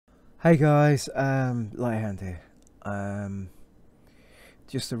Hey guys, Lighthand here.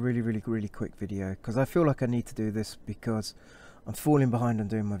 Just a really quick video because I feel like I need to do this because I'm falling behind on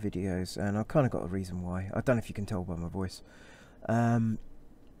doing my videos, and I've kind of got a reason why. I don't know if you can tell by my voice. I'm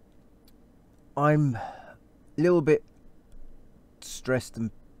a little bit stressed and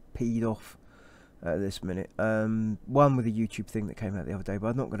peed off at this minute. One with the YouTube thing that came out the other day, but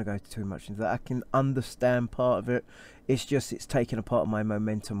I'm not going to go too much into that. I can understand part of it. It's just it's taken a part of my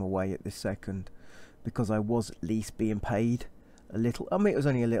momentum away at this second, because I was at least being paid a little. I mean, it was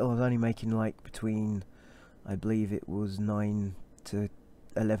only a little. I was only making like between, I believe it was $9 to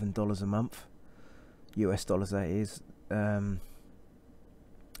 $11 a month, US dollars that is. In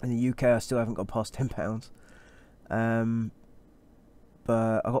the UK, I still haven't got past £10.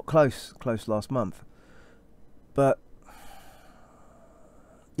 But I got close last month. But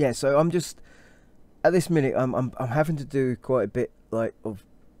yeah, so I'm just at this minute I'm having to do quite a bit like of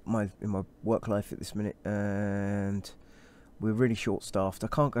my work life at this minute, and we're really short staffed. I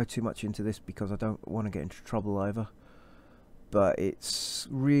can't go too much into this because I don't want to get into trouble either, but it's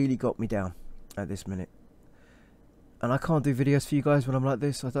really got me down at this minute, and I can't do videos for you guys when I'm like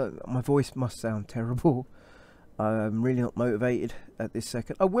this. My voice must sound terrible. I'm really not motivated at this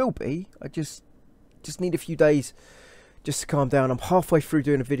second. I will be. I just need a few days just to calm down. I'm halfway through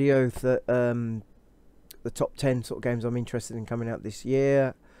doing a video that the top 10 sort of games I'm interested in coming out this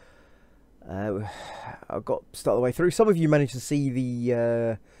year. I've got start the way through. Some of you managed to see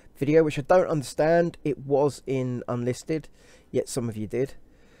the video, which I don't understand. It was in unlisted, yet some of you did.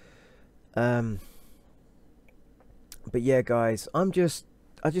 But yeah, guys, I just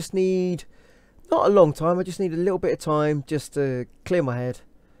need not a long time. I just need a little bit of time just to clear my head.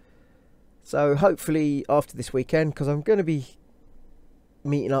 So hopefully after this weekend, because I'm going to be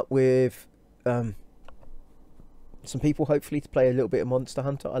meeting up with some people, hopefully, to play a little bit of Monster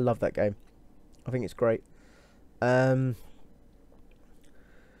Hunter. I love that game. I think it's great. But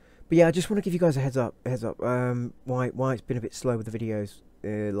yeah, I just want to give you guys a heads up. Why it's been a bit slow with the videos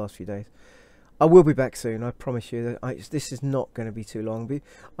the last few days. I will be back soon. I promise you that this is not going to be too long.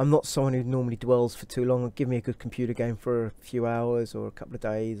 I'm not someone who normally dwells for too long. Give me a good computer game for a few hours or a couple of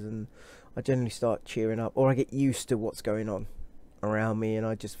days, and I generally start cheering up, or I get used to what's going on around me, and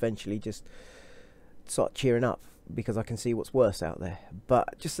I just eventually just start cheering up because I can see what's worse out there.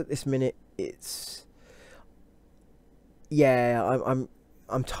 But just at this minute, it's I'm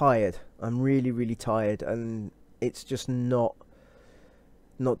tired. I'm really tired, and it's just not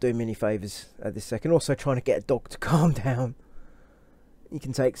doing me any favours at this second. Also trying to get a dog to calm down. You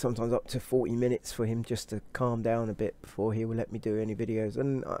can take sometimes up to 40 minutes for him just to calm down a bit before he will let me do any videos.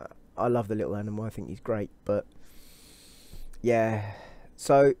 And I love the little animal. I think he's great. But yeah,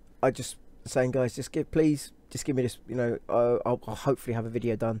 so I just saying, guys, please give me this. You know, I'll hopefully have a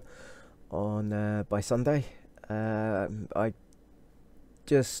video done on by Sunday. I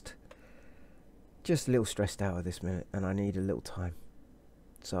just a little stressed out at this minute, and I need a little time.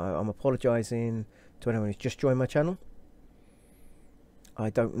 So I'm apologising to anyone who's just joined my channel. I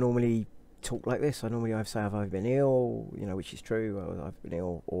don't normally talk like this. I normally either say I've been ill, you know, which is true. I've been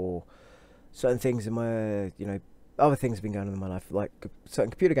ill, or certain things in my, you know, other things have been going on in my life, like certain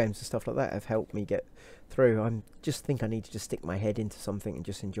computer games and stuff like that have helped me get through. I just think I need to just stick my head into something and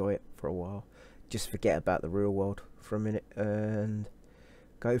just enjoy it for a while. Just forget about the real world for a minute and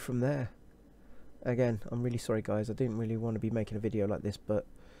go from there. Again, I'm really sorry, guys. I didn't really want to be making a video like this, but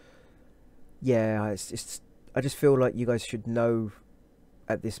yeah, I just feel like you guys should know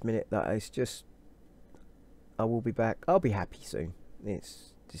at this minute that it's just, I will be back. I'll be happy soon.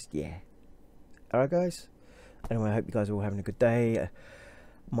 It's just, yeah. Alright, guys. Anyway, I hope you guys are all having a good day.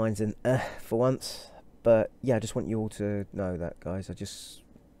 Mine's an for once, but yeah, I just want you all to know that, guys.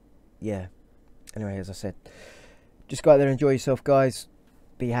 Yeah. Anyway, as I said, just go out there and enjoy yourself, guys.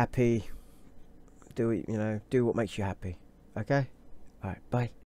 Be happy. Do it, you know, do what makes you happy. Okay? Alright, bye.